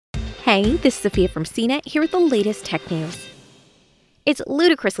Hey, this is Sophia from CNET here with the latest tech news. It's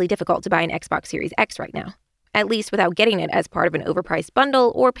ludicrously difficult to buy an Xbox Series X right now, at least without getting it as part of an overpriced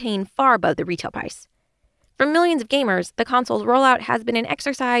bundle or paying far above the retail price. For millions of gamers, the console's rollout has been an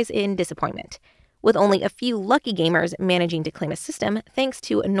exercise in disappointment, with only a few lucky gamers managing to claim a system thanks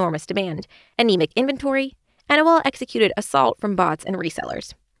to enormous demand, anemic inventory, and a well-executed assault from bots and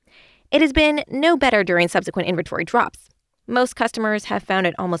resellers. It has been no better during subsequent inventory drops. Most customers have found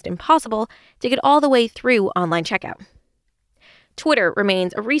it almost impossible to get all the way through online checkout. Twitter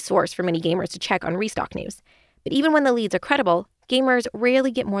remains a resource for many gamers to check on restock news, but even when the leads are credible, gamers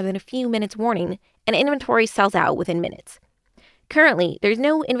rarely get more than a few minutes warning, and inventory sells out within minutes. Currently, there's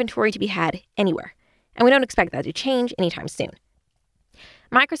no inventory to be had anywhere, and we don't expect that to change anytime soon.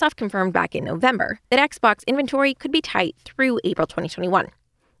 Microsoft confirmed back in November that Xbox inventory could be tight through April 2021.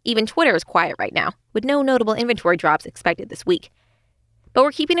 Even Twitter is quiet right now, with no notable inventory drops expected this week. But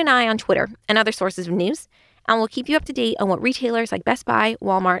we're keeping an eye on Twitter and other sources of news, and we'll keep you up to date on what retailers like Best Buy,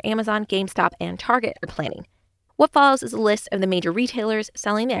 Walmart, Amazon, GameStop, and Target are planning. What follows is a list of the major retailers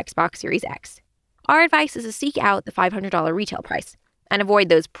selling the Xbox Series X. Our advice is to seek out the $500 retail price and avoid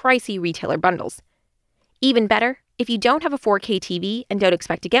those pricey retailer bundles. Even better, if you don't have a 4K TV and don't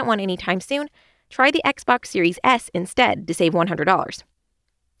expect to get one anytime soon, try the Xbox Series S instead to save $100.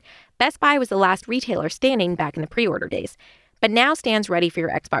 Best Buy was the last retailer standing back in the pre-order days, but now stands ready for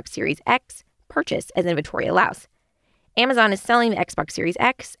your Xbox Series X purchase as inventory allows. Amazon is selling the Xbox Series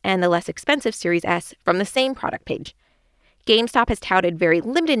X and the less expensive Series S from the same product page. GameStop has touted very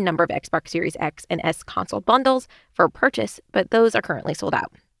limited number of Xbox Series X and S console bundles for purchase, but those are currently sold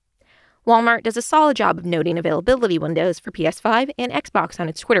out. Walmart does a solid job of noting availability windows for PS5 and Xbox on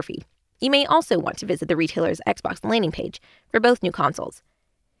its Twitter feed. You may also want to visit the retailer's Xbox landing page for both new consoles.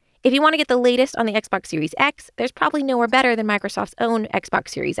 If you want to get the latest on the Xbox Series X, there's probably nowhere better than Microsoft's own Xbox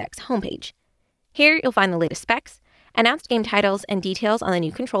Series X homepage. Here, you'll find the latest specs, announced game titles, and details on the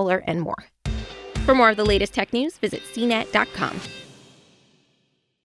new controller and more. For more of the latest tech news, visit cnet.com.